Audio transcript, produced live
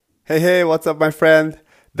Hey, what's up, my friend?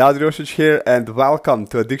 Daud Rosic here, and welcome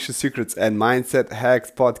to Addiction Secrets and Mindset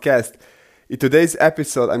Hacks podcast. In today's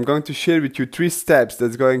episode, I'm going to share with you 3 steps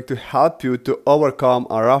that's going to help you to overcome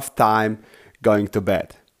a rough time going to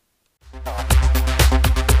bed.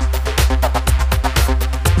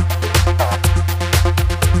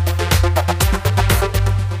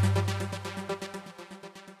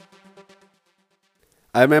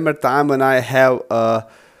 I remember time when I have a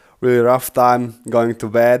really rough time going to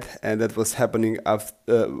bed, and that was happening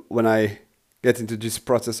after, when I get into this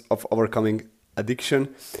process of overcoming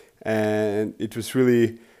addiction, and it was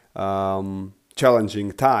really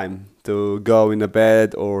challenging time to go in a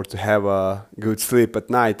bed or to have a good sleep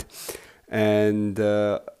at night. And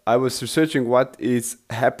I was researching what is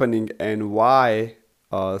happening and why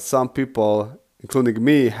some people, including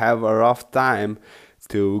me, have a rough time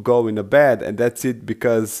to go in a bed, and that's it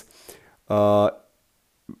because uh,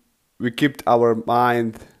 we kept our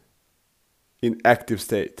mind in active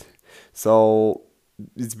state. So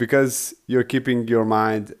it's because you're keeping your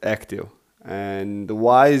mind active. And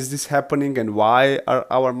why is this happening and why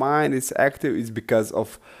our mind is active is because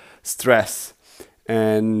of stress.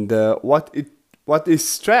 And what is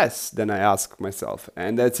stress? Then I ask myself,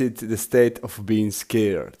 and that's it, the state of being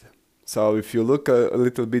scared. So if you look a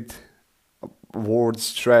little bit word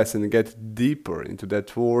stress and get deeper into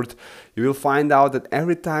that word, you will find out that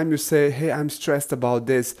every time you say, hey, I'm stressed about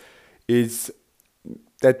this, is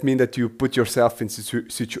that mean that you put yourself in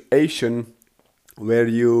situation where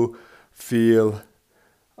you feel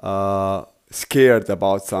scared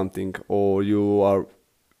about something, or you are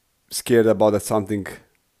scared about that something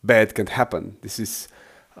bad can happen. This is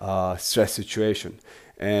a stress situation,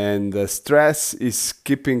 and stress is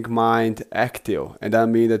keeping mind active. And I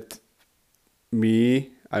mean that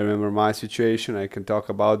I remember my situation, I can talk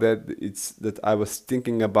about that. It's that I was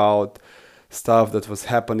thinking about stuff that was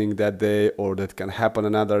happening that day, or that can happen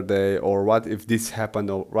another day, or what if this happened,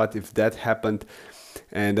 or what if that happened.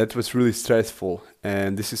 And that was really stressful,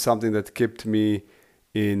 and this is something that kept me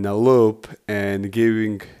in a loop and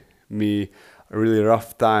giving me a really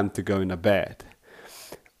rough time to go in a bed.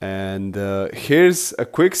 And here's a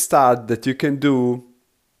quick start that you can do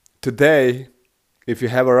today. If you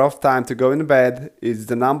have a rough time to go in bed, it's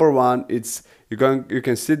the number one. You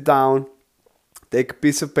can sit down, take a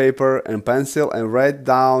piece of paper and pencil, and write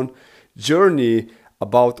down journey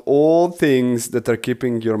about all things that are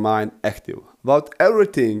keeping your mind active, about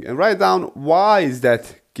everything, and write down why is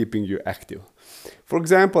that keeping you active. For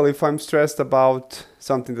example, if I'm stressed about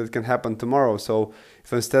something that can happen tomorrow, so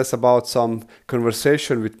if I'm stressed about some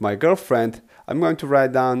conversation with my girlfriend, I'm going to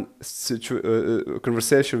write down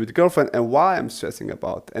conversation with girlfriend and why I'm stressing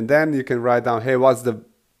about. And then you can write down, hey, what's the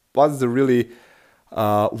really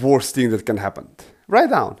worst thing that can happen?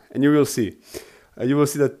 Write down, and you will see. You will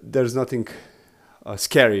see that there's nothing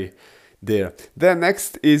scary there. Then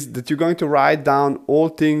next is that you're going to write down all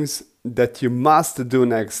things that you must do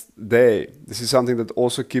next day. This is something that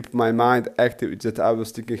also keeps my mind active. It's that I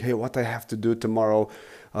was thinking, hey, what I have to do tomorrow,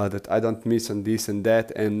 that I don't miss on this and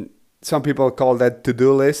that. And some people call that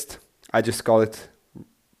to-do list. I just call it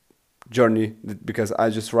journey, because I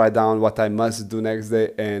just write down what I must do next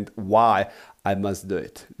day and why I must do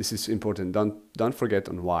it. This is important. Don't forget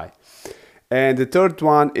on why. And the third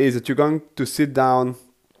one is that you're going to sit down,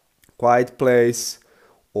 quiet place,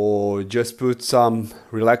 or just put some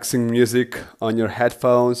relaxing music on your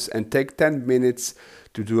headphones and take 10 minutes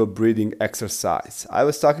to do a breathing exercise. I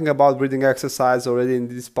was talking about breathing exercise already in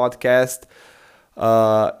this podcast.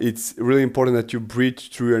 It's really important that you breathe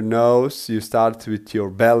through your nose. You start with your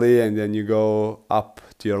belly, and then you go up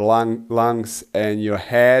to your lungs and your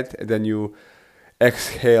head, and then you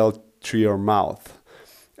exhale through your mouth.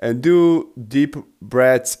 And do deep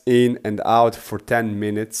breaths in and out for 10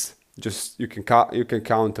 minutes. Just you can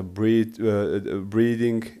count a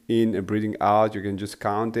breathing in and breathing out. You can just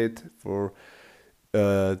count it for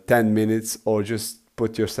 10 minutes, or just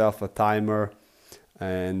put yourself a timer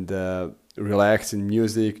and relax in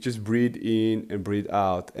music. Just breathe in and breathe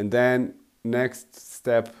out. And then next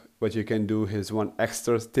step, what you can do is one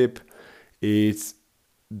extra tip is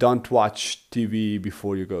don't watch TV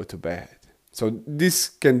before you go to bed. So this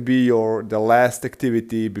can be the last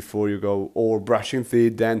activity before you go, or brushing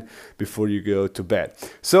teeth, then before you go to bed.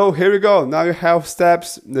 So here we go. Now you have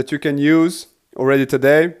steps that you can use already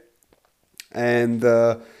today, and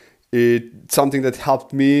it's something that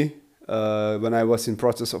helped me when I was in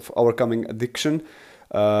process of overcoming addiction,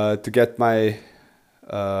 to get my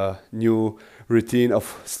new routine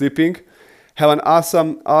of sleeping. Have an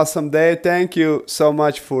awesome day. Thank you so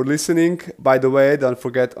much for listening. By the way, don't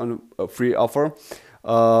forget on a free offer.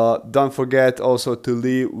 Don't forget also to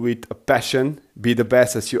live with a passion. Be the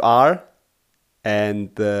best as you are.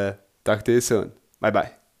 And talk to you soon. Bye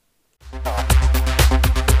bye.